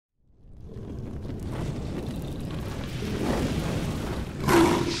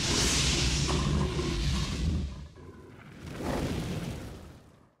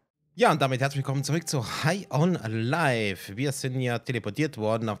Ja, und damit herzlich willkommen zurück zu High on Life. Wir sind ja teleportiert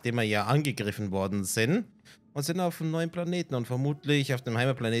worden, nachdem wir ja angegriffen worden sind. Und sind auf einem neuen Planeten und vermutlich auf dem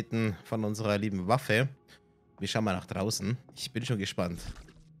Heimatplaneten von unserer lieben Waffe. Wir schauen mal nach draußen. Ich bin schon gespannt.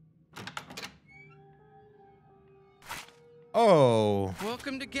 Oh.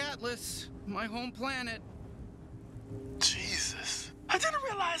 Welcome to Gatlas, my home planet. Jesus. I didn't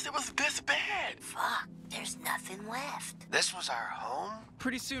realize it was this bad. Fuck, there's nothing left. This was our home?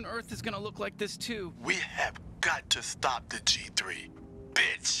 Pretty soon Earth is gonna look like this too. We have got to stop the G3.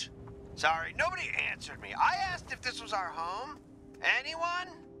 Bitch. Sorry, nobody answered me. I asked if this was our home. Anyone?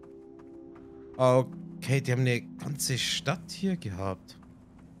 Okay, die haben eine ganze Stadt hier gehabt.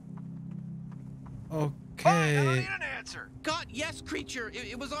 Fine, I don't Okay. need an answer. God, yes, creature.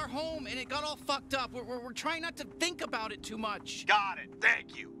 It was our home, and it got all fucked up. We're trying not to think about it too much. Got it.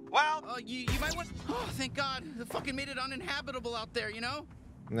 Thank you. Well, You might want. Oh, thank God. They fucking made it uninhabitable out there, you know?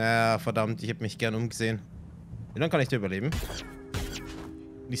 Na, verdammt, ich hätte mich gern umgesehen. Wie lange kann ich da überleben?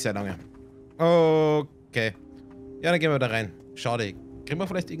 Nicht sehr lange. Okay. Ja, dann gehen wir da rein. Schade. Kriegen wir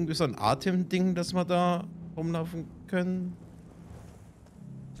vielleicht irgendwie so ein Atemding, dass wir da rumlaufen können?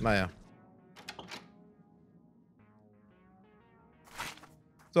 Naja.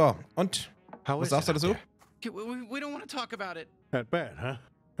 So, und? Was sagst du dazu? We don't want to talk about it. That bad, huh?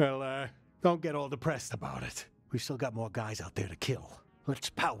 Well, don't get all depressed about it. We still got more guys out there to kill. Let's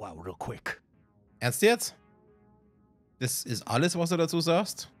powwow real quick. Ernst jetzt? Das ist alles, was du dazu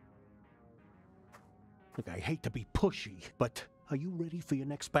sagst? Look, I hate to be pushy, but are you ready for your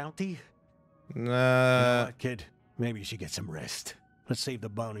next bounty? You know Na, what, kid? Maybe you should get some rest. Let's save the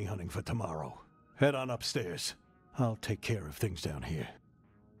bounty hunting for tomorrow. Head on upstairs. I'll take care of things down here.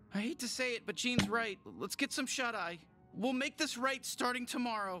 I hate to say it, but Gene's right. Let's get some shut-eye. We'll make this right starting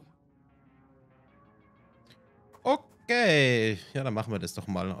tomorrow. okay. Ja, dann machen wir das doch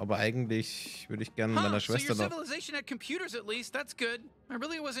mal. Aber eigentlich würde ich gerne meiner So your Schwester noch... civilization had computers at least. That's good. I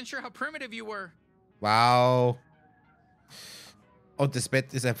really wasn't sure how primitive you were. Wow. Und das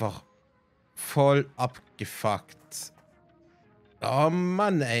Bett ist einfach voll abgefuckt. Oh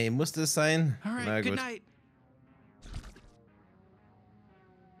Mann, ey. Muss das sein? All right, Na good gut. night.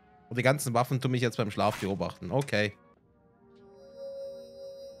 Und die ganzen Waffen tun mich jetzt beim Schlaf beobachten. Okay.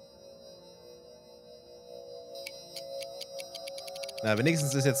 Na,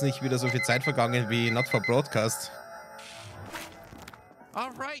 wenigstens ist jetzt nicht wieder so viel Zeit vergangen wie Not for Broadcast.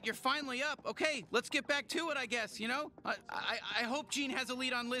 All right, you're finally up. Okay, let's get back to it, I guess, you know? I hope Gene has a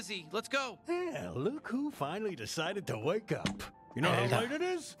lead on Lizzie. Let's go. Yeah, look who finally decided to wake up. You know how late it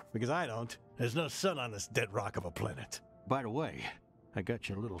is? Because I don't. There's no sun on this dead rock of a planet. By the way, I got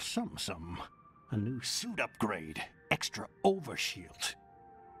you a little something. A new suit upgrade. Extra overshield.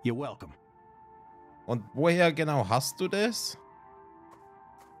 You're welcome. Und woher genau hast du das?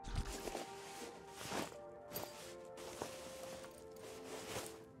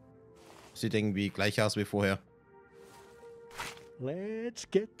 Sieht irgendwie gleich aus wie vorher. Let's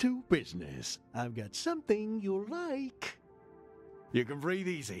get to business. I've got something you'll like. You can breathe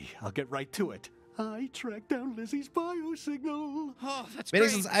easy. I'll get right to it. I tracked down Lizzie's biosignal. Oh, that's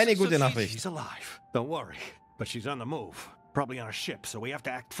Wenigstens great. eine So gute she's- Nachricht. She's alive. Don't worry. But she's on the move. Probably on a ship, so we have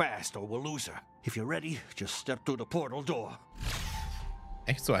to act fast or we'll lose her. If you're ready, just step through the portal door.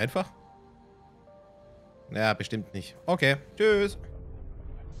 Echt so einfach? Ja, bestimmt nicht. Okay, tschüss.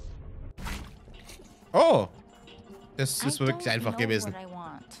 Oh, das ist wirklich einfach gewesen. What I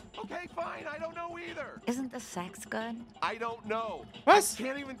want. Okay, fine. I don't know either. Isn't the sex good? I don't know. Was? I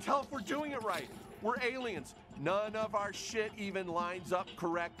can't even tell if we're doing it right. We're aliens. None of our shit even lines up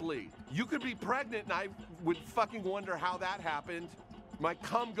correctly. You could be pregnant and I would fucking wonder how that happened. My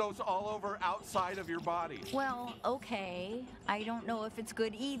cum goes all over outside of your body. Well, okay. I don't know if it's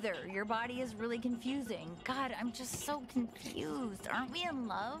good either. Your body is really confusing. God, I'm just so confused. Aren't we in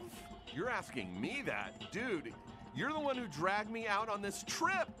love? You're asking me that? Dude, you're the one who dragged me out on this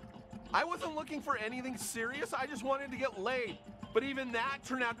trip. I wasn't looking for anything serious. I just wanted to get laid. But even that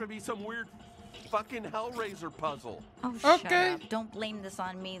turned out to be some weird fucking Hellraiser puzzle. Oh, shut Okay. up. Don't blame this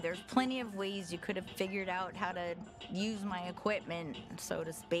on me. There's plenty of ways you could have figured out how to use my equipment, so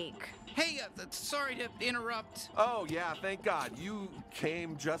to speak. Hey, sorry to interrupt. Oh, yeah, thank God. You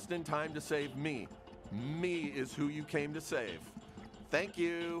came just in time to save me. Me is who you came to save. Thank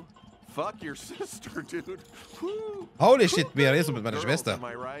you. Fuck your sister, dude. Whew. Holy shit, wie er ist mit meiner Girls, Schwester. am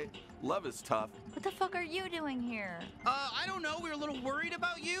I right? Love is tough. What the fuck are you doing here? I don't know. We were a little worried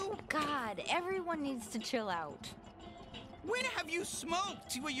about you. God, everyone needs to chill out. When have you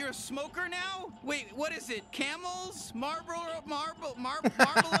smoked? Wait, you're a smoker now? Wait, what is it? Camels? Marlboros?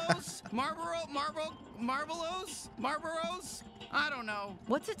 Marlboros? I don't know.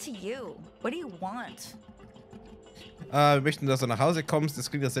 What's it to you? What do you want? Wir möchten, dass du nach Hause kommst. Das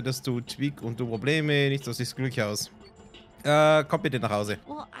klingt, als hättest du Tweak und du Probleme. Nicht so sieht's glücklich aus. Komm bitte nach Hause.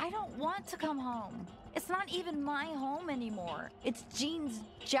 Well, I don't want to come home. It's not even my home anymore. It's Jean's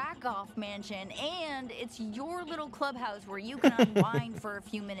jack-off mansion, and it's your little clubhouse where you can unwind for a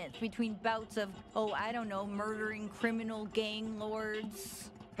few minutes between bouts of, oh, I don't know, murdering criminal gang lords.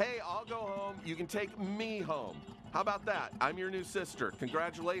 Hey, I'll go home. You can take me home. How about that? I'm your new sister.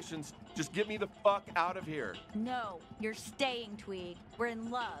 Congratulations. Just get me the fuck out of here. No, you're staying, Tweak. We're in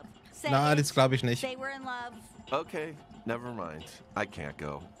love. Say Na, it. das glaube ich nicht. Say we're in love. Okay, never mind. I can't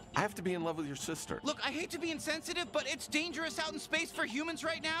go. I have to be in love with your sister. Look, I hate to be insensitive, but it's dangerous out in space for humans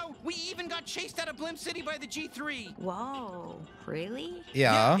right now. We even got chased out of Blimp City by the G3. Whoa, really?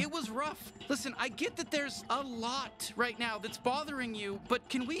 Ja. It was rough. Listen, I get that there's a lot right now that's bothering you, but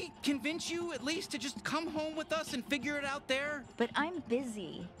can we convince you at least to just come home with us and figure it out there? But I'm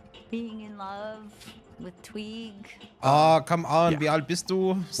busy being in love with Tweak. Ah, come on. Ja. Wie alt bist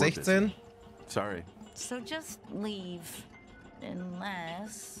du? 16? Sorry. So just leave.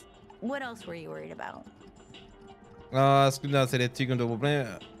 Unless... What else were you worried about? Es klingt, als hätte Tweak und du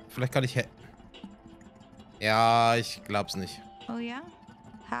Probleme. Vielleicht kann ich... Ja, ich glaub's nicht. Oh yeah?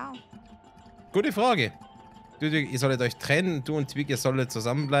 How? Gute Frage. Du, ihr solltet euch trennen. Du und Tweak, ihr solltet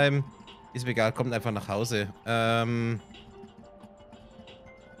zusammenbleiben. Ist mir egal, kommt einfach nach Hause.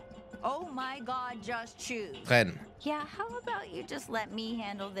 Oh my god, just choose. Trennen. Yeah, how about you just let me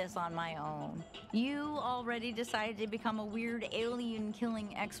handle this on my own? You already decided to become a weird alien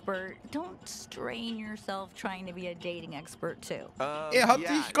killing expert. Don't strain yourself trying to be a dating expert too. Hat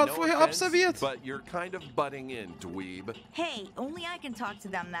dich gerade vorher offense, observiert. But you're kind of butting in, dweeb. Hey, only I can talk to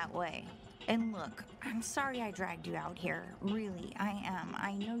them that way. And look, I'm sorry I dragged you out here. Really, I am.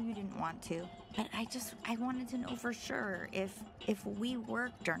 I know you didn't want to. But I wanted to know for sure if we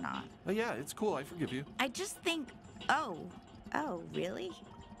worked or not. Oh, yeah, it's cool. I forgive you. I just think, oh, really?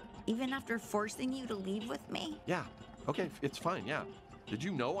 Even after forcing you to leave with me? Yeah. Okay, it's fine, yeah. Did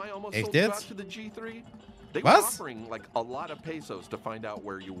you know I almost Echt sold you jetzt? out to the G3? They were Was? offering like a lot of pesos to find out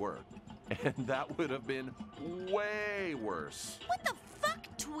where you were. And that would have been way worse. What the fuck,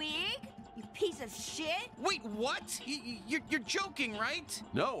 Twig? You piece of shit? Wait, what? You're joking, right?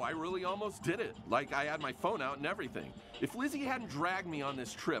 No, I really almost did it. Like, I had my phone out and everything. If Lizzie hadn't dragged me on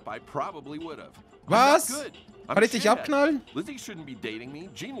this trip, I probably would have. Was? I'm not good. I'm Kann ich dich shithead. abknallen? Lizzie shouldn't be dating me.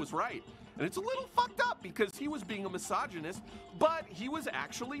 Gene was right. And it's a little fucked up because he was being a misogynist, but he was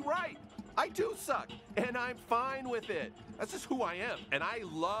actually right. I do suck, and I'm fine with it. That's just who I am, and I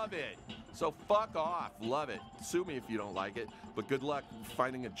love it. So fuck off. Love it. Sue me if you don't like it, but good luck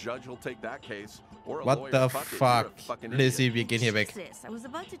finding a judge who'll take that case. Or a What lawyer. the Fuck it. You're fuck? a fucking Lizzie, idiot. wir gehen hier weg. Jesus, I was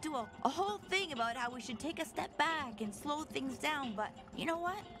about to do a whole thing about how we should take a step back and slow things down, but you know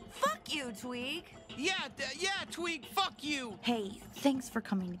what? Fuck you, Twig. Yeah, Tweak, fuck you. Hey, thanks for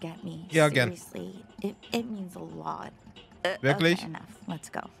coming to get me. Ja, gern. Seriously, it means a lot. Wirklich? Okay, enough. Let's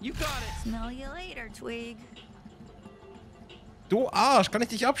go. You got it. Smell you later, Twig. Du Arsch, kann ich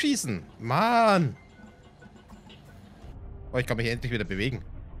dich abschießen? Mann. Oh, ich kann mich endlich wieder bewegen.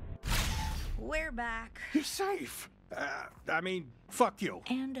 We're back. You're safe. I mean, fuck you.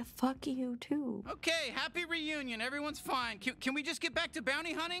 And a fuck you, too. Okay, happy reunion. Everyone's fine. Can we just get back to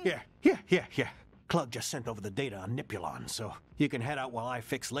bounty hunting? Yeah. Clug just sent over the data on Nipulon, so you can head out while I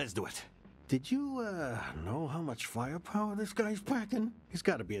fix Les to it. Did you, know how much firepower this guy's packing? He's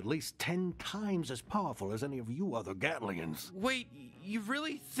got to be at least 10 times as powerful as any of you other Gatlians. Wait, you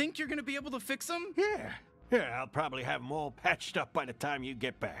really think you're gonna be able to fix them? Yeah, I'll probably have them all patched up by the time you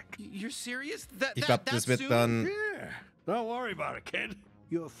get back. You're serious? Ich glaube, das wird dann... Yeah, don't worry about it, kid.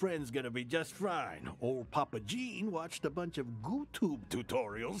 Your friend's gonna be just fine. Old Papa Gene watched a bunch of GooTube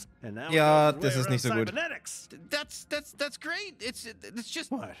tutorials, and now Ja, he knows das way ist nicht so around gut. cybernetics. That's great. It's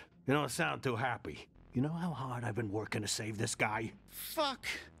just What? You don't sound too happy. You know how hard I've been working to save this guy? fuck.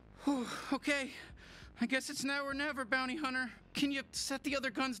 Whew, okay. I guess it's now or never, bounty hunter. Can you set the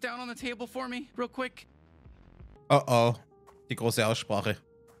other guns down on the table for me, real quick? Oh oh. Die große Aussprache.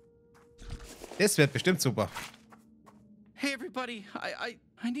 Das wird bestimmt super. Hey everybody,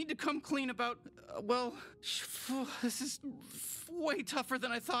 I need to come clean about, well, this is way tougher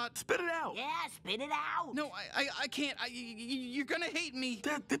than I thought. Spit it out. Yeah, spit it out. No, I can't. You're gonna hate me.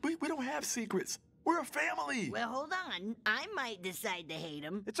 We don't have secrets. We're a family. Well, hold on. I might decide to hate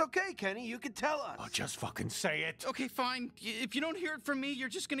him. It's okay, Kenny. You can tell us. Oh, just fucking say it. Okay, fine. If you don't hear it from me, you're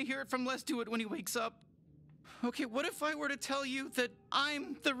just gonna hear it from Les Do It when he wakes up. Okay, what if I were to tell you that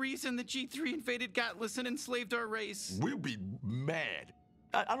I'm the reason the G3 invaded Gatlas and enslaved our race? We'll be mad.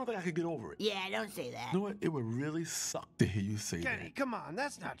 I don't think I could get over it. Yeah, don't say that. You know what? It would really suck to hear you say Kenny, that. come on,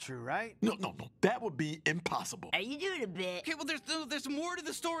 that's not true, right? No. That would be impossible. Are you doing a bit? Okay, well, there's more to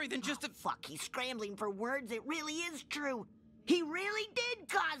the story than just a... Fuck, he's scrambling for words. It really is true. He really did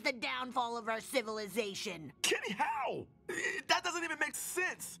cause the downfall of our civilization. Kenny, how? That doesn't even make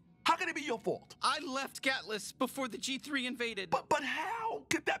sense. How can it be your fault? I left Gatlas before the G3 invaded. But how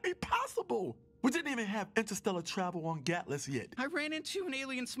could that be possible? We didn't even have interstellar travel on Gatlas yet. I ran into an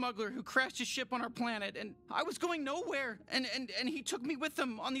alien smuggler who crashed his ship on our planet, and I was going nowhere. And he took me with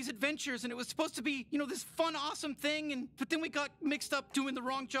him on these adventures, and it was supposed to be, you know, this fun, awesome thing. But then we got mixed up doing the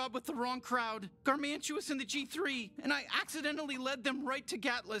wrong job with the wrong crowd, Garmantuous and the G3, and I accidentally led them right to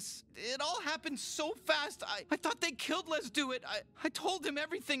Gatlas. It all happened so fast. I thought they killed Let's Do It. I told him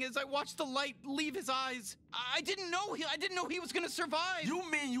everything as I watched the light leave his eyes. I didn't know he was gonna survive. You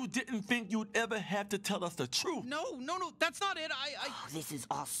mean you didn't think you'd ever have to tell us the truth? No, that's not it. Oh, this is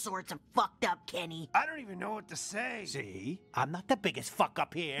all sorts of fucked up, Kenny. I don't even know what to say. See? I'm not the biggest fuck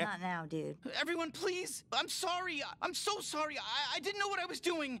up here. Not now, dude. Everyone, please. I'm sorry. I'm so sorry. I didn't know what I was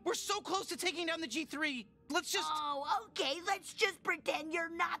doing. We're so close to taking down the G3. Let's just... Oh, okay, let's just pretend you're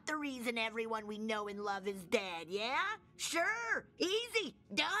not the reason everyone we know and love is dead, yeah? Sure, easy,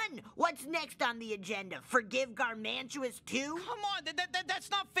 done. What's next on the agenda? Forgive Garmantuous too? Come on, that's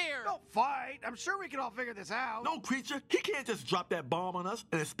not fair. Don't fight. I'm sure we can all figure this out. No, creature. He can't just drop that bomb on us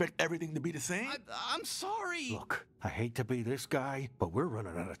and expect everything to be the same. I'm sorry. Look, I hate to be this guy, but we're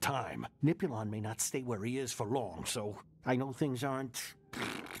running out of time. Nipulon may not stay where he is for long, so I know things aren't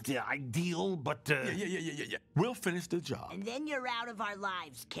ideal, but Yeah. We'll finish the job. And then you're out of our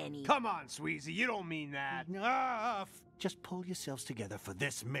lives, Kenny. Come on, Sweezy, you don't mean that. enough. Just pull yourselves together for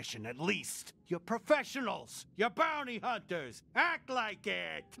this mission, at least. You're professionals. You're bounty hunters. Act like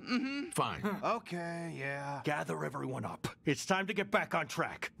it. Fine. Okay, yeah. Gather everyone up. It's time to get back on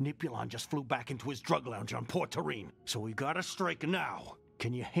track. Nipulon just flew back into his drug lounge on Port Terrain, so we gotta strike now.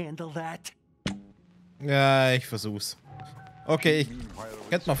 Can you handle that? Ja, ich versuch's. Okay, ich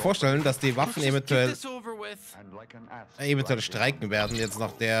könnte mir vorstellen, dass die Waffen eventuell streiken werden, jetzt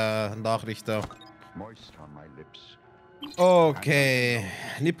nach der Nachricht da. Okay,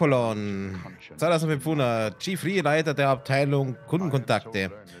 Nipolon, 2500, G3, Leiter der Abteilung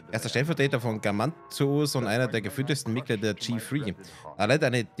Kundenkontakte. Er ist der Stellvertreter von Garmantuous und einer der gefühltesten Mitglieder der G3. Er leitet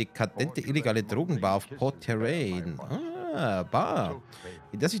eine dekadente illegale Drogenbar auf Port Terrain. Ah, Bar,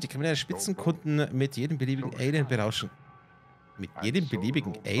 in der sich die kriminellen Spitzenkunden mit jedem beliebigen Alien berauschen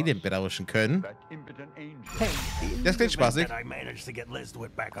können. Das klingt spaßig. I managed to get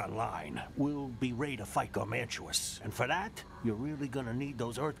Lesduit back online. We'll be ready to fight Garmantuous. And for that, you're really gonna need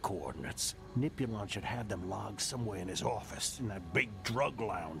those Earth coordinates. Nipulon should have them logged somewhere in his office, in that big drug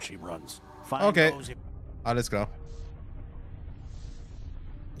lounge he runs. Okay, alles klar.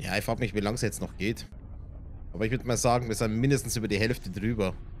 Ja, ich frage mich, wie lange es jetzt noch geht. Aber ich würde mal sagen, wir sind mindestens über die Hälfte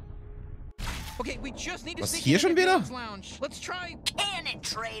drüber. Okay, we just need to Was, hier schon wieder? Let's try. Cannon,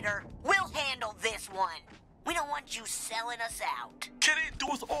 traitor. We'll handle this one. We don't want you selling us out. Kenny, do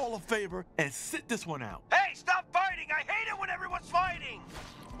us all a favor and sit this one out. Hey, stop fighting! I hate it when everyone's fighting!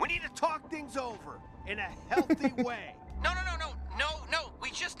 We need to talk things over in a healthy way. No. We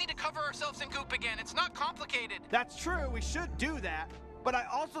just need to cover ourselves in goop again. It's not complicated. That's true, we should do that. But I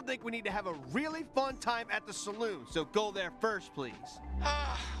also think we need to have a really fun time at the saloon, so go there first, please.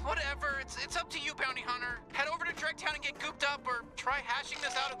 Whatever. It's up to you, Bounty Hunter. Head over to Dregtown and get gooped up, or try hashing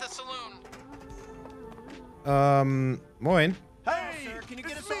this out at the saloon. Moin. Hey, sir, can you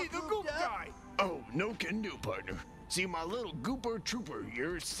get us all the goop guy. Oh, no can do, partner. See, my little gooper trooper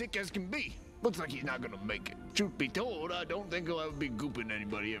here is sick as can be. Looks like he's not gonna make it. Truth be told, I don't think he'll ever be gooping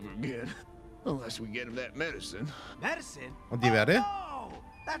anybody ever again. Unless we get him that medicine. Medicine? Und die Werte? No!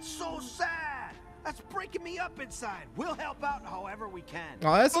 That's so sad! That's breaking me up inside. We'll help out however we can.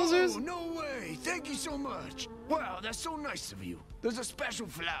 Oh, das ist so süß. Oh, no way! Thank you so much. Wow, that's so nice of you. There's a special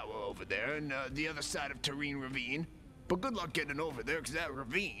flower over there on the other side of Terrain Ravine. But good luck getting over there, because that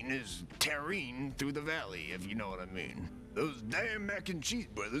ravine is terrain through the valley, if you know what I mean. Those damn mac and cheese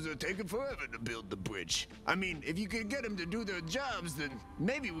brothers are taking forever to build the bridge. I mean, if you could get them to do their jobs, then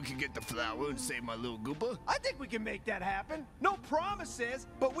maybe we could get the flower and save my little gooper. I think we can make that happen. No promises,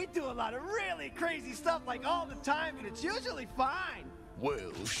 but we do a lot of really crazy stuff like all the time, and it's usually fine.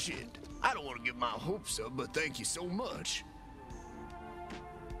 Well, shit. I don't want to get my hopes up, but thank you so much.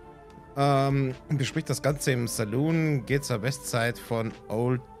 Bespricht das Ganze im Saloon, geht zur Westside von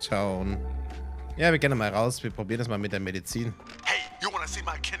Old Town. Ja, wir gehen mal raus, wir probieren das mal mit der Medizin. Hey, you wanna see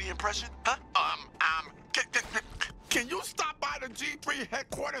my Kenny impression? Huh? city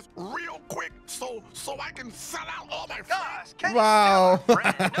headquarters real quick so I can sell out all my friends. Wow. No,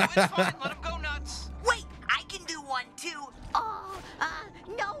 it's fine. Let him go nuts. Wait, I can do one too. Oh,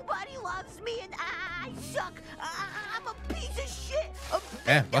 nobody loves me and I suck. I'm a piece of shit. A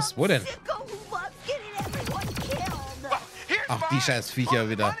big was? Wo denn? sicko who loves getting everyone killed. Well, here's Ach, die scheiß Viecher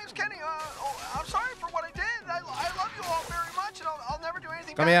wieder. My name's Kenny. I'm sorry for what I did. I love you all very much, and I'll never do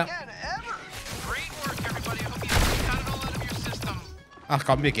anything Komm bad her. again, ever. Great work, everybody. I hope you got it all out of your system. Ach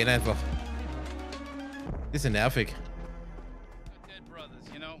komm, wir gehen einfach. Die sind nervig. Dead brothers,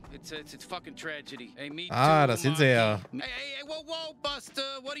 you know, it's fucking tragedy. Hey, me Ah, too, da sind sie ja. Hey, whoa, Buster.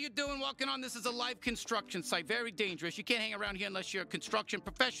 What are you doing walking on? This is a live construction site. Very dangerous. You can't hang around here unless you're a construction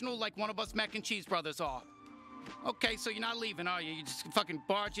professional like one of us mac and cheese brothers are. Okay, so you're not leaving, are you? You're just fucking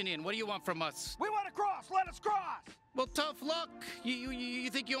barging in. What do you want from us? We want to cross. Let us cross. Well, tough luck. You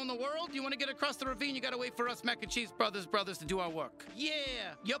think you own the world? You want to get across the ravine? You gotta wait for us mac and cheese brothers to do our work. Yeah,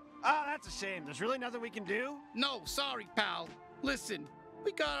 yup. Oh, that's a shame. There's really nothing we can do? No, sorry, pal. Listen,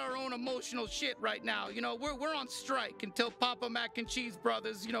 we got our own emotional shit right now. You know, we're on strike until Papa Mac and Cheese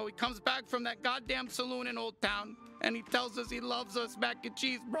Brothers, you know, he comes back from that goddamn saloon in Old Town and he tells us he loves us Mac and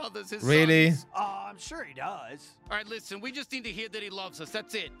Cheese Brothers, his Really? sons. Oh, I'm sure he does. All right, listen, we just need to hear that he loves us.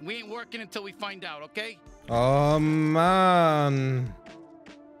 That's it. We ain't working until we find out, okay? Oh Mann.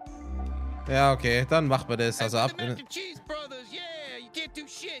 Ja, okay, dann machen wir das. Also ab. Mac and Cheese Brothers, yeah, you can't do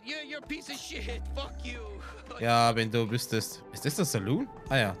shit. You're a piece of shit. Fuck you. Ja, wenn du wüsstest. Ist das das Saloon?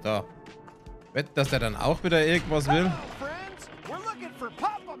 Ah ja, da. Wett, dass der dann auch wieder irgendwas will. Hello, friends. We're looking for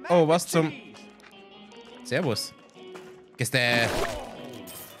Papa Mac Oh, was and zum... Cheese. Servus. Gäste.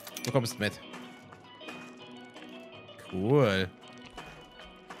 Du kommst mit. Cool.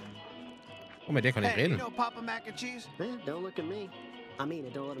 Oh, mit der kann ich Hey, you reden. know Papa Mac and Cheese? Don't look at me. I mean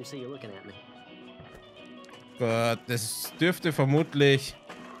it, don't let him see you looking at me. Gott, das dürfte vermutlich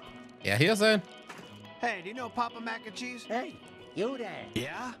er hier sein. Hey, do you know Papa Mac and Cheese? Hey, you there?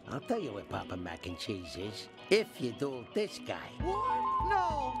 Yeah? I'll tell you where Papa Mac and Cheese is. If you do this guy. What?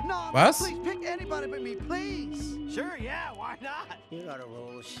 No, Was? please pick anybody but me, please. Sure, yeah, why not? You know the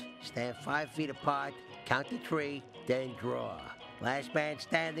rules. Stand 5 feet apart, count to 3, then draw. Last man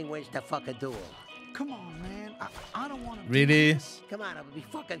standing wins the fucking duel. Come on, man. I don't want to. Really? Come on, it'll be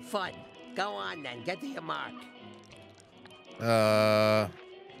fucking fun. Go on then, get to your mark.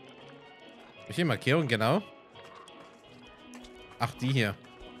 Welche Markierung genau? Ach, die hier.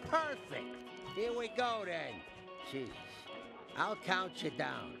 Perfect. Here we go then. Jeez. I'll count you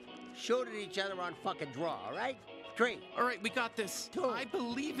down. Shoot at each other on fucking draw, all right? 3. All right, we got this. 2. I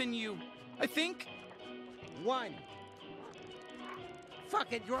believe in you. I think. 1.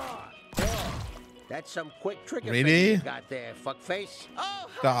 Fucking draw. That's some quick trigger Really? you got there, fuckface. Oh,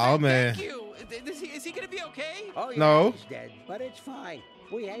 Der Arme. thank you. Is he gonna be okay? Oh, yeah, No. he's dead, but it's fine.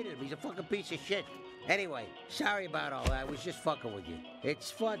 We hated him. He's a fucking piece of shit. Anyway, sorry about all that. I was just fucking with you.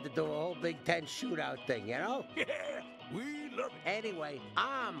 It's fun to do a whole Big Ten shootout thing, you know? Yeah, we love it. Anyway,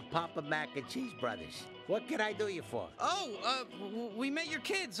 I'm Papa Mac and Cheese Brothers. What can I do you for? Oh, we met your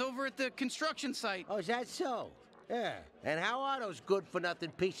kids over at the construction site. Oh, is that so? Yeah. And how are those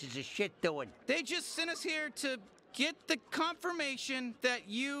good-for-nothing pieces of shit doing? They just sent us here to get the confirmation that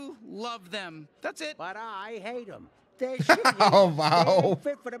you love them. That's it. But I hate them. They're shitty. Oh, They wow. ain't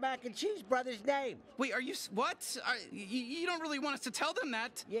fit for the Mac and Cheese Brothers' name. Wait, are you what? You don't really want us to tell them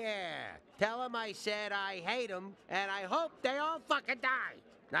that? Yeah. Tell them I said I hate them, and I hope they all fucking die.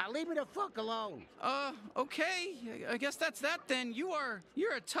 Now leave me the fuck alone. Okay. I guess that's that then. You're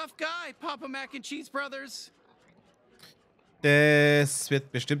a tough guy, Papa Mac and Cheese Brothers. Das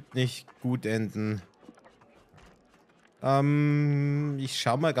wird bestimmt nicht gut enden. Ich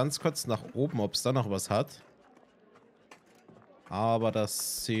schau mal ganz kurz nach oben, ob es da noch was hat. Aber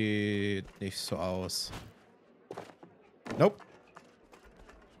das sieht nicht so aus. Nope.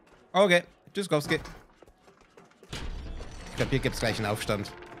 Okay, Tschüsskowski. Ich glaube, hier gibt es gleich einen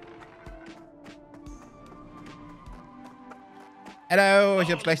Aufstand. Hallo, ich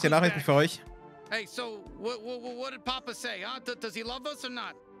habe schlechte Nachrichten für euch. Hey, so what did Papa say, huh? Does he love us or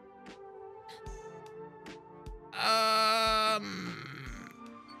not?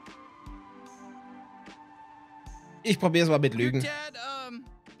 Ich probiere es mal mit Lügen. Your dad,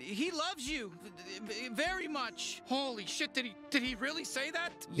 he loves you very much. Holy shit, did he really say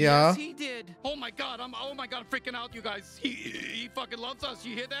that? Yeah. Yes, he did. Oh my god, I'm freaking out, you guys. He fucking loves us.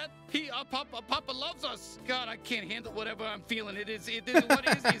 You hear that? Papa loves us. God, I can't handle whatever I'm feeling. What is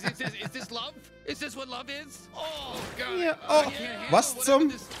this love? Is this what love is? Oh god. Ja, I oh, can't handle was whatever zum?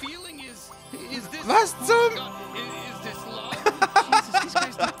 this feeling is. Is this? Was oh zum? God, is this love? Jesus, these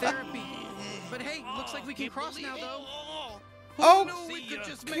guys need therapy. But hey, looks like we can cross now, though. Who knew we could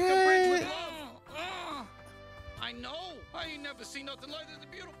just make a bridge with love? I know. I ain't never seen nothing like this. It's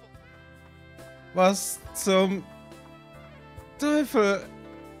beautiful. Was zum Teufel?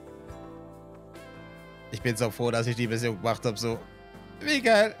 Ich bin so froh, dass ich die Mission gemacht habe. So, wie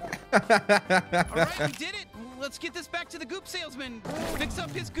geil. Alright, we did it. Let's get this back to the goop salesman. Fix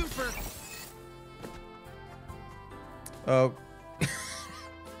up his gooper. Oh.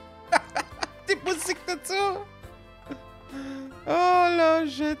 Die Musik dazu. Oh,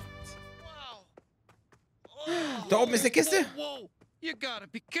 shit. Wow. Da oben ist eine Kiste. Whoa. You gotta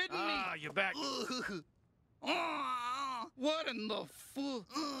be kidding me. Ah, you're back. What in the fuck?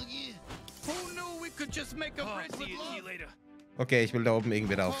 Yeah. Who knew we could just make a bridge with See you love? later. Okay, ich will da oben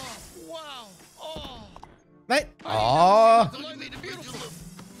irgendwie drauf. Wow. Oh. Nein. Oh. Beautiful.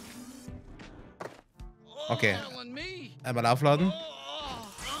 Okay. Telling me. Einmal aufladen.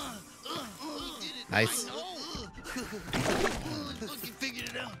 Nice.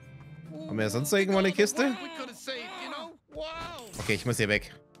 Haben wir sonst noch irgendwo eine Kiste? Okay, ich muss hier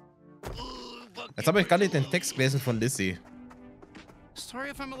weg. Jetzt habe ich gar nicht den Text gelesen von Lizzie. Sorry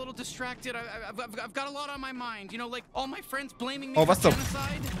if I'm a little distracted. I've got a lot on my mind. You know, like all my friends blaming me Oh, for was zum...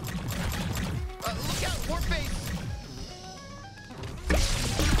 genocide. Look out, Warface.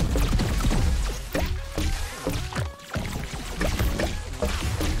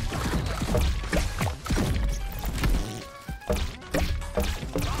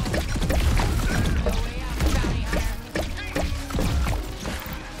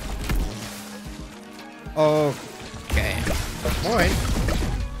 Okay. Moin.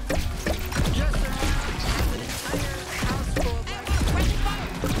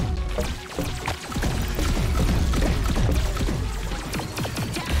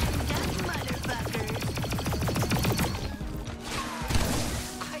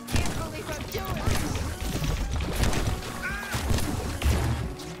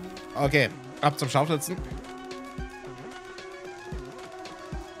 Okay, ab zum Schaufsitzen.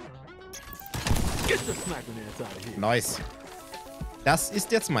 Nice. Das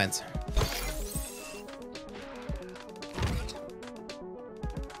ist jetzt meins.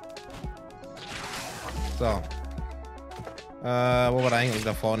 So. Wo war der Eingang?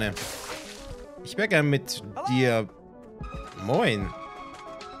 Da vorne. Ich wäre gern mit dir. Moin.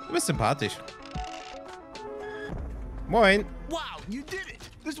 Du bist sympathisch. Moin. Wow, you did it!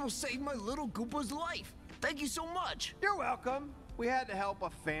 This will save my little Gooper's life. Thank you so much. You're welcome. We had to help a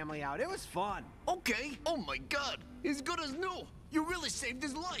family out. It was fun. Okay. Oh my God, he's good as new. You really saved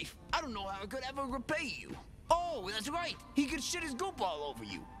his life. I don't know how I could ever repay you. Oh, that's right. He could shit his goop all over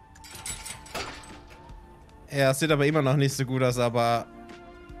you. Er sieht aber immer noch nicht so gut aus, aber...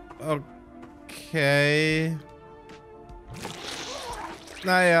 Okay...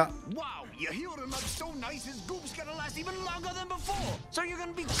 Naja. Wow, you healed him up so nice his goop's gonna last even longer than before. So you're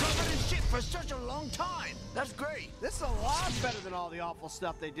gonna be covered in shit for such a long time. That's great. This is a lot better than all the awful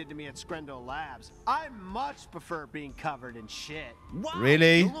stuff they did to me at Screndo Labs. I much prefer being covered in shit. Wow,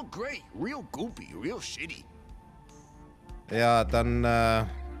 Really? You look great. Real goopy, real shitty. Ja, dann,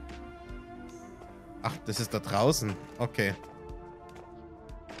 Ach, das ist da draußen. Okay.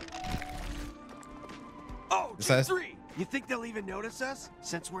 Oh, Das heißt... G3, you think they'll even notice us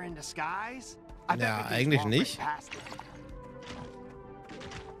since we're in disguise? I bet Ja, we can eigentlich walk nicht. right past it.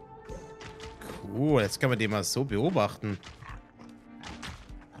 Cool, jetzt kann man die mal so beobachten.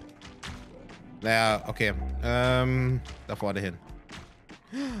 Naja, okay. Da vorne hin.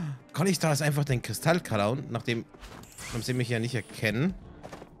 Kann ich da jetzt einfach den Kristall klauen, nachdem sie mich ja nicht erkennen?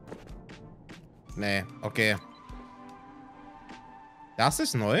 Nee, okay. Das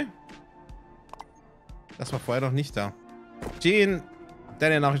ist neu. Das war vorher noch nicht da. Jean,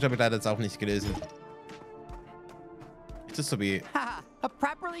 deine Nachricht habe ich leider jetzt auch nicht gelesen. Ist das so wie... Haha, a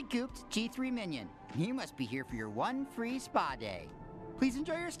properly gooped G3 minion. You must be here for your one free spa day. Please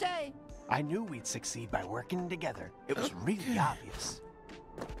enjoy your stay. I knew we'd succeed by working together. It was really obvious.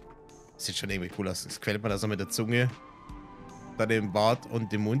 Sieht schon irgendwie cool aus. Das quält man da so mit der Zunge. Dann den Bart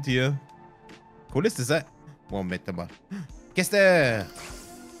und den Mund hier. Cool ist das, Moment mal. Gäste!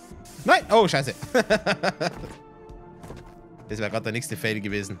 Nein! Oh, scheiße. Das wäre gerade der nächste Fail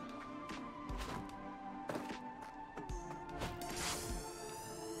gewesen.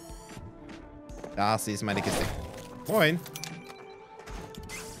 Das ist meine Kiste. Moin.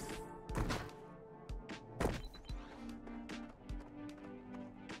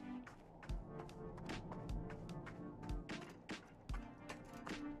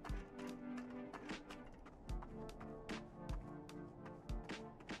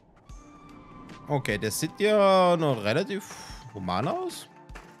 Okay, das sieht ja noch relativ human aus.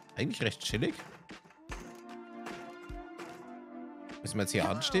 Eigentlich recht chillig. Müssen wir jetzt hier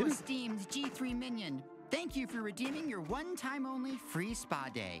anstehen? Esteemed G3 Minion. Thank you for redeeming your one-time only free spa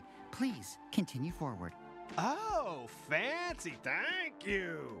day. Please continue forward. Oh, fancy. Thank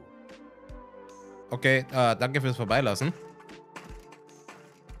you. Okay, danke fürs Vorbeilassen.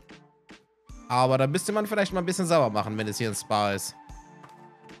 Aber da müsste man vielleicht mal ein bisschen sauber machen, wenn es hier ein Spa ist.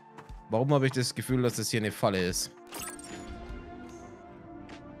 Warum habe ich das Gefühl, dass das hier eine Falle ist?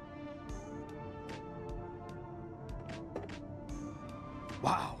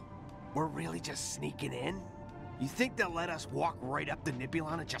 Wow, we're really just sneaking in? You think they'll let us walk right up to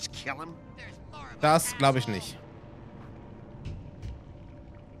Nibulon and just kill him? Das glaube ich nicht.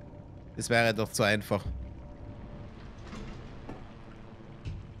 Das wäre doch zu einfach.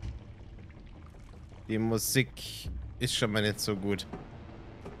 Die Musik ist schon mal nicht so gut.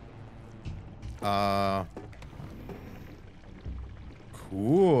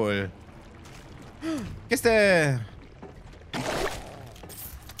 Cool. Kiste!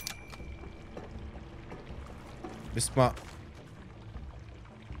 Müsst mal.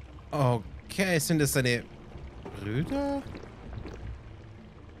 Okay, sind das seine Brüder?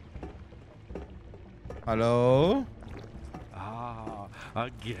 Hallo? Ah, a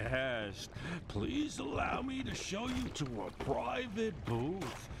guest. Please allow me to show you to a private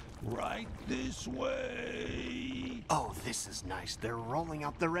booth. Right this way. Oh, this is nice. They're rolling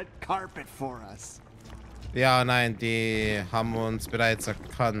out the red carpet for us. Ja, nein, die haben uns bereits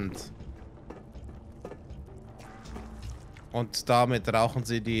erkannt. Und damit rauchen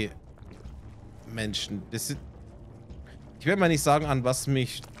sie die Menschen. Das sind, ich will mal nicht sagen, an was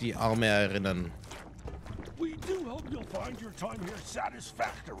mich die Arme erinnern. We do hope you'll find your time here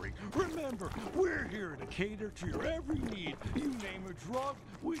satisfactory. Remember, we're here to cater to your every need. You name a drug,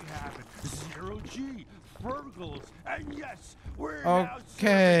 we have it. Zero G, Fergals, and yes, we're now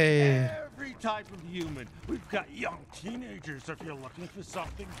serving every type of human. We've got young teenagers if you're looking for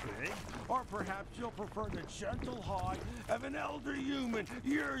something big, or perhaps you'll prefer the gentle high of an elder human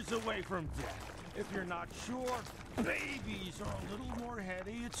years away from death. If you're not sure, babies are a little more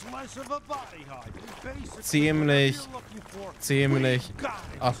heady. It's less of a body high. Ziemlich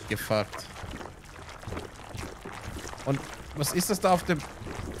abgefuckt. Und was ist das da auf dem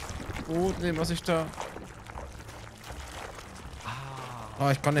Boden, was ich da... Oh,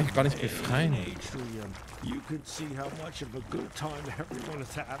 ich kann mich gar nicht befreien. You can see how much of a good time everyone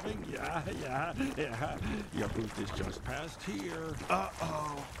is having. Yeah. Your booth is just past here.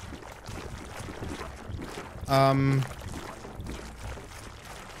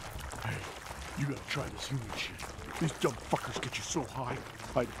 Hey, you gotta try this human shit. These dumb fuckers get you so high.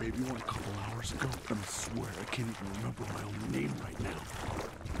 I had a baby one a couple hours ago, and I swear I can't even remember my own name right now.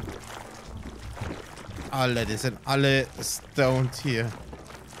 Alle, die sind alle stoned hier.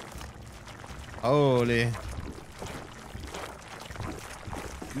 Holy.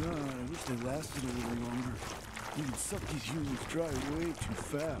 God, I wish they lasted a little longer. You can suck these humans dry way too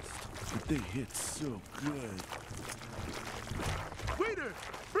fast, but they hit so good. Waiter,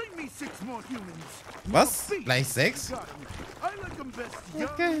 bring me 6 more humans. Was? Gleich 6? I like them best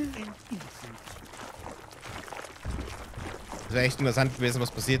young and innocent. Das wäre echt interessant gewesen,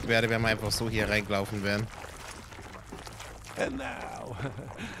 was passiert wäre, wenn wir einfach so hier reingelaufen wären. And now,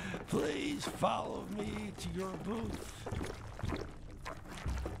 please follow me to your booth.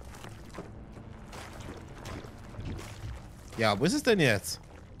 Ja, wo ist es denn jetzt?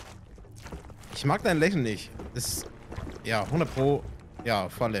 Ich mag dein Lächeln nicht. Das ist, ja, 100 Pro, ja,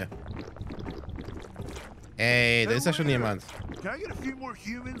 volle. Ey, da ist ja schon jemand. Can I get a few more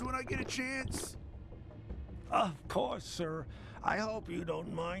humans when I get a chance? Of course, sir. I hope you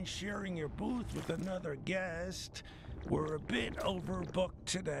don't mind sharing your booth with another guest. We're a bit overbooked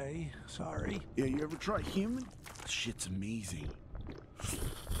today. Sorry. Yeah, you ever try human? Shit's amazing.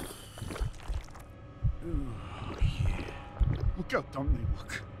 Ooh, yeah. Look how dumb they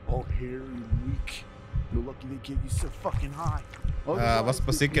look. All hairy and weak. You're lucky they get you so fucking high. Was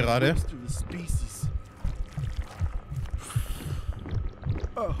passiert gerade?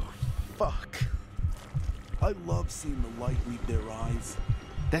 Oh, fuck. I love seeing the light leave their eyes.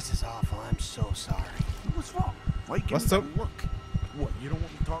 This is awful. I'm so sorry. What's wrong? Why you give me that look? What, you don't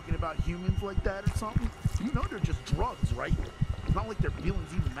want me talking about humans like that or something? You know they're just drugs, right? It's not like their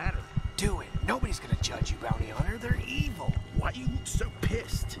feelings even matter. Do it. Nobody's gonna judge you, bounty hunter. They're evil. Why you look so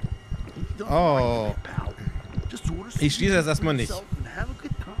pissed? Oh. Ich schließe das erstmal nicht. Have a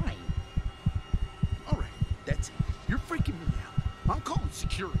good time. All right, that's it. You're freaking me out. I'm calling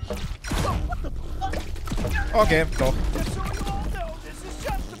security. Oh, what the fuck? Okay, doch. Just so you all know, this is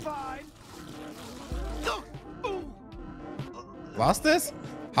justified. War's das?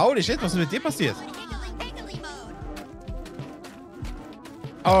 Holy shit, was ist mit dir passiert?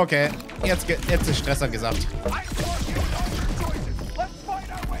 Okay, jetzt ist Stress angesagt.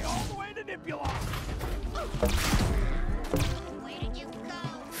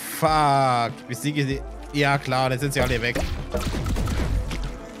 Fuck. Besiege sie. Ja klar, jetzt sind sie alle weg.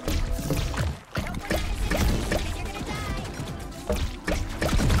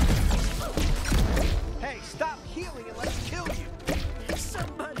 Hey, stop healing and let's kill you.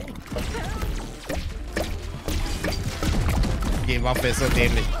 Somebody. Die Waffe ist so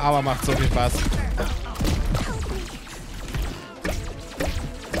dämlich, aber macht so viel Spaß.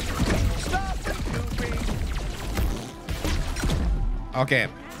 Okay,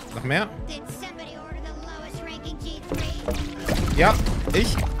 noch mehr? Ja,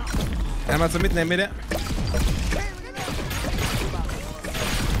 ich. Einmal so mitten in der Mitte.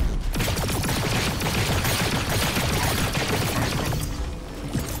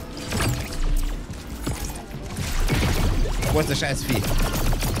 Wo ist der scheiß Vieh?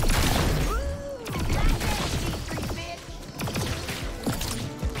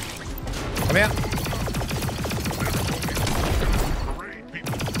 Komm her.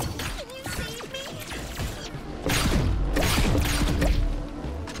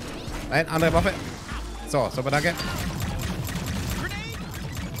 Nein, andere Waffe. So, super, danke.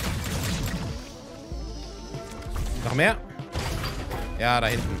 Noch mehr? Ja, da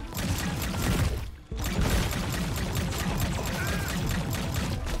hinten.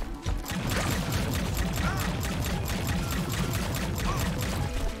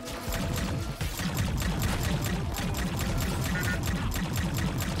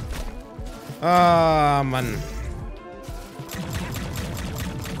 Ah, Mann.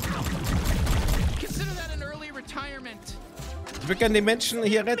 Wir können die Menschen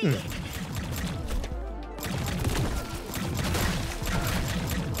hier retten.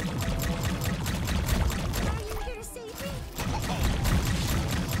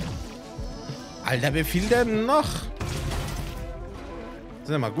 Alter, wie viel denn noch?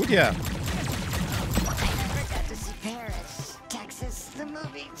 Sind wir mal gut hier.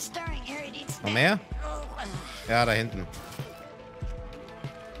 Noch mehr? Ja, da hinten.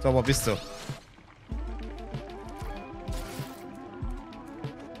 So, wo bist du?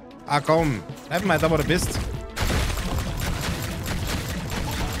 Ah, komm. Bleib mal da, wo du bist.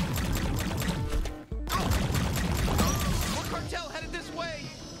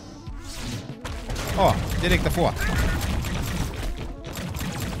 Oh, direkt davor.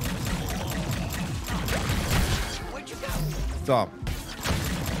 So.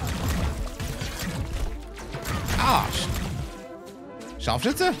 Arsch.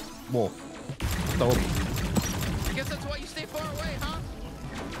 Scharfschütze? Wo? Da oben.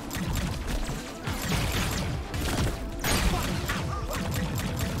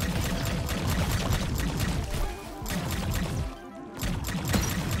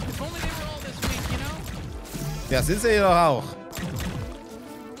 Ja, sind sie doch auch.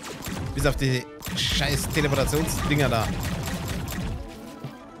 Bis auf die scheiß Teleportationsdinger da.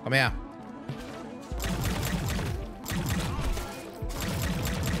 Komm her.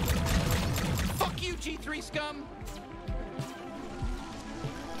 Fuck you, G3 scum.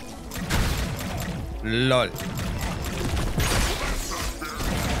 Lol.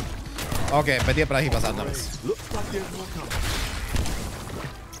 Okay, bei dir brauche ich was anderes.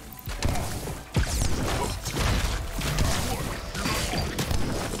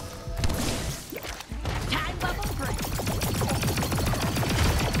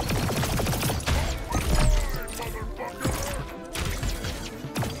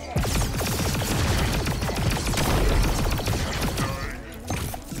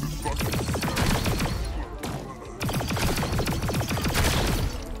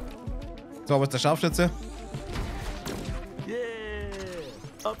 So, wo ist der Scharfschütze? Yeah,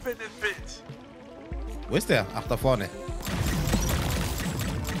 up in it, bitch. Wo ist der? Ach, da vorne.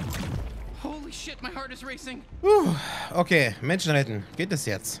 Holy shit, my heart is racing. Okay, Menschen retten. Geht es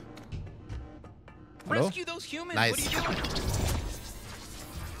jetzt? Hallo? Rescue those humans. Nice. What are you doing?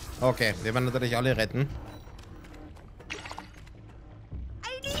 Okay, wir werden natürlich alle retten.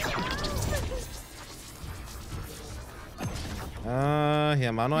 Hier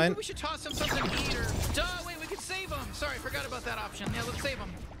haben wir noch einen. We should toss him something to eat or... Duh, wait, we could save him. Sorry, forgot about that option. Yeah, let's save him.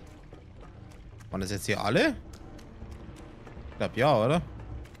 Waren das jetzt hier alle? Ich glaube ja, oder?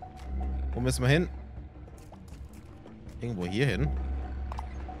 Wo müssen wir hin? Irgendwo hier hin.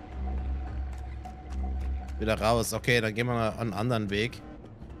 Wieder raus. Okay, dann gehen wir einen anderen Weg.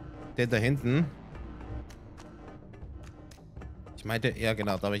 Den da hinten. Ich meinte, ja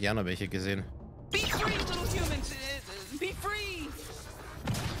genau, da habe ich ja noch welche gesehen. Be free, little humans. Be free.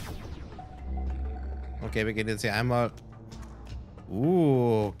 Okay, wir gehen jetzt hier einmal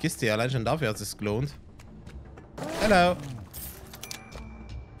Kiste. Allein schon dafür hat es sich gelohnt. Hallo.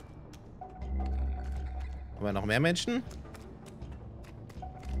 Haben wir noch mehr Menschen?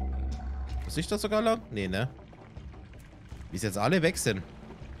 Muss ich das sogar lang? Nee, ne? Wie es jetzt alle weg sind.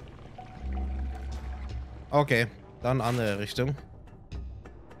 Okay, dann andere Richtung.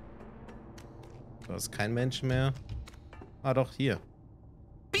 Da ist kein Mensch mehr. Ah, doch, hier.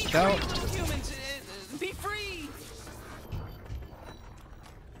 Ciao.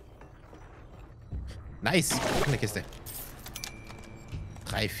 Nice. Eine Kiste.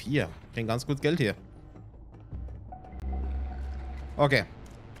 3, 4. Kriegen ganz gut Geld hier. Okay.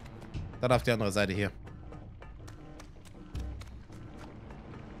 Dann auf die andere Seite hier.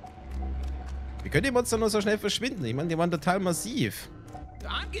 Wie können die Monster nur so schnell verschwinden? Ich meine, die waren total massiv.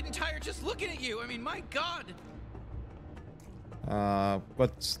 I'm getting tired just looking at you. I mean, my God.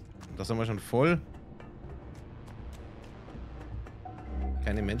 Gott. Das haben wir schon voll.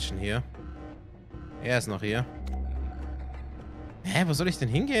 Keine Menschen hier. Er ist noch hier. Hä, wo soll ich denn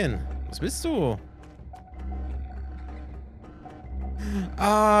hingehen? Was willst du?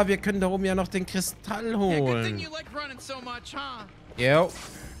 Ah, wir können da oben ja noch den Kristall holen. Jo.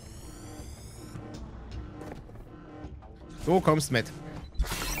 Du kommst mit.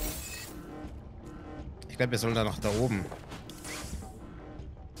 Ich glaube, wir sollen da noch da oben.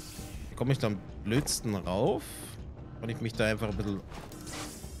 Wie komme ich da am blödsten rauf? Kann ich mich da einfach ein bisschen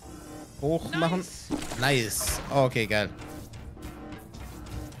hoch machen? Nice. Okay, geil.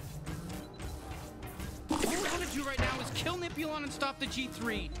 And stop the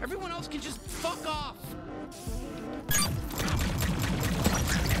G3. Everyone else can just fuck off.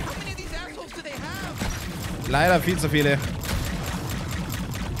 How many of these assholes do they have? Leider viel zu viele.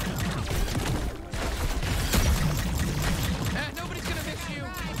 Nobody's gonna miss you.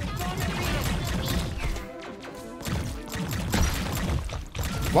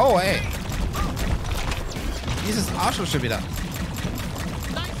 Wow, ey. Dieses Arschloch schon wieder.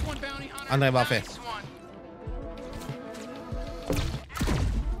 Andere Waffe.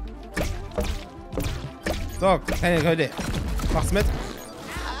 So, keine Leute. Mach's mit.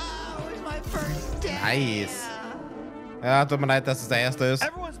 Nice. Ja, tut mir leid, dass es der erste ist.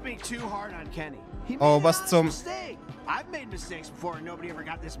 Oh, was zum... I've made mistakes before and nobody ever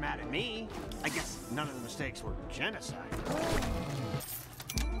got this mad at me. I guess none of the mistakes were genocide.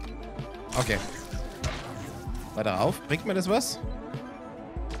 Okay. Weiter auf. Bringt mir das was?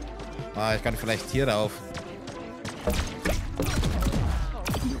 Ah, ich kann vielleicht hier rauf.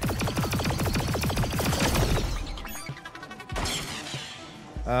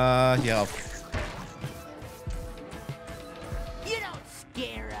 Hier auf.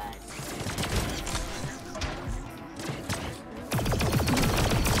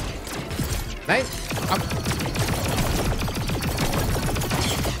 Nein! Ab.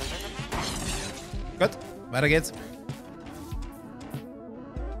 Gut, weiter geht's.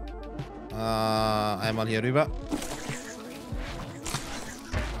 Einmal hier rüber.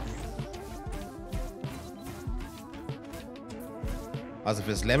 Also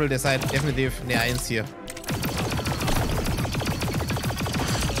fürs Level-Design definitiv eine 1 hier.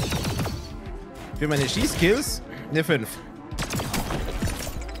 Für meine Schießkills eine 5.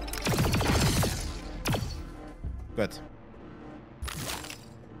 Gut.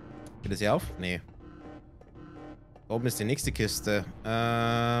 Geht das hier auf? Nee. Oben ist die nächste Kiste.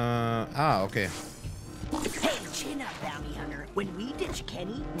 Okay. Hey, chin up, bounty hunter. When we ditch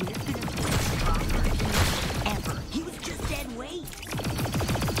Kenny, we're gonna be the strongest ever. He was just dead weight.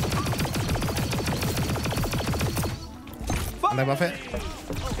 Andere Waffe.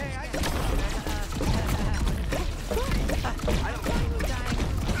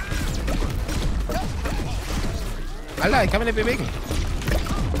 Alter, ich kann mich nicht bewegen.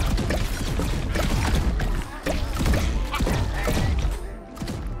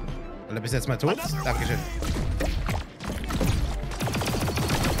 Alter, bist du jetzt mal tot? Dankeschön.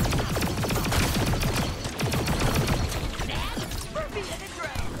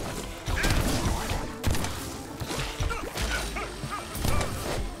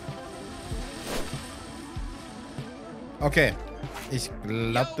 Okay. Ich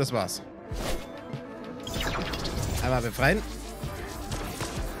glaube, das war's. Einmal befreien.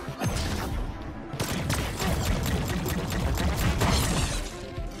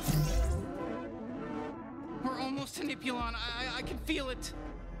 We're almost to Nipulon. I can feel it.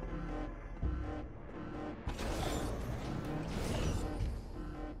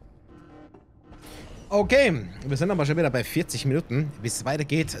 Okay, wir sind aber schon wieder bei 40 Minuten. Wie es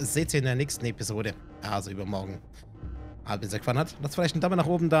weitergeht, seht ihr in der nächsten Episode. Also übermorgen. Wenn es euch gefallen hat, lasst vielleicht einen Daumen nach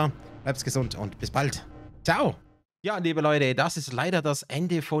oben da. Bleibt gesund und bis bald. Ciao! Ja, liebe Leute, das ist leider das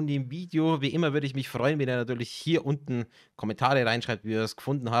Ende von dem Video. Wie immer würde ich mich freuen, wenn ihr natürlich hier unten Kommentare reinschreibt, wie ihr es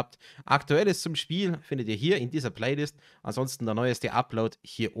gefunden habt. Aktuelles zum Spiel findet ihr hier in dieser Playlist. Ansonsten der neueste Upload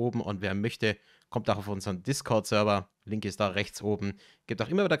hier oben. Und wer möchte, kommt auch auf unseren Discord-Server. Link ist da rechts oben. Gibt auch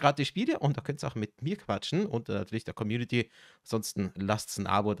immer wieder gratis Spiele und da könnt ihr auch mit mir quatschen und natürlich der Community. Ansonsten lasst ein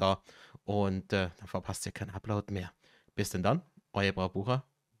Abo da und dann verpasst ihr keinen Upload mehr. Bis denn dann, euer Bravura.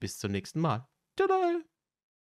 Bis zum nächsten Mal. Ciao.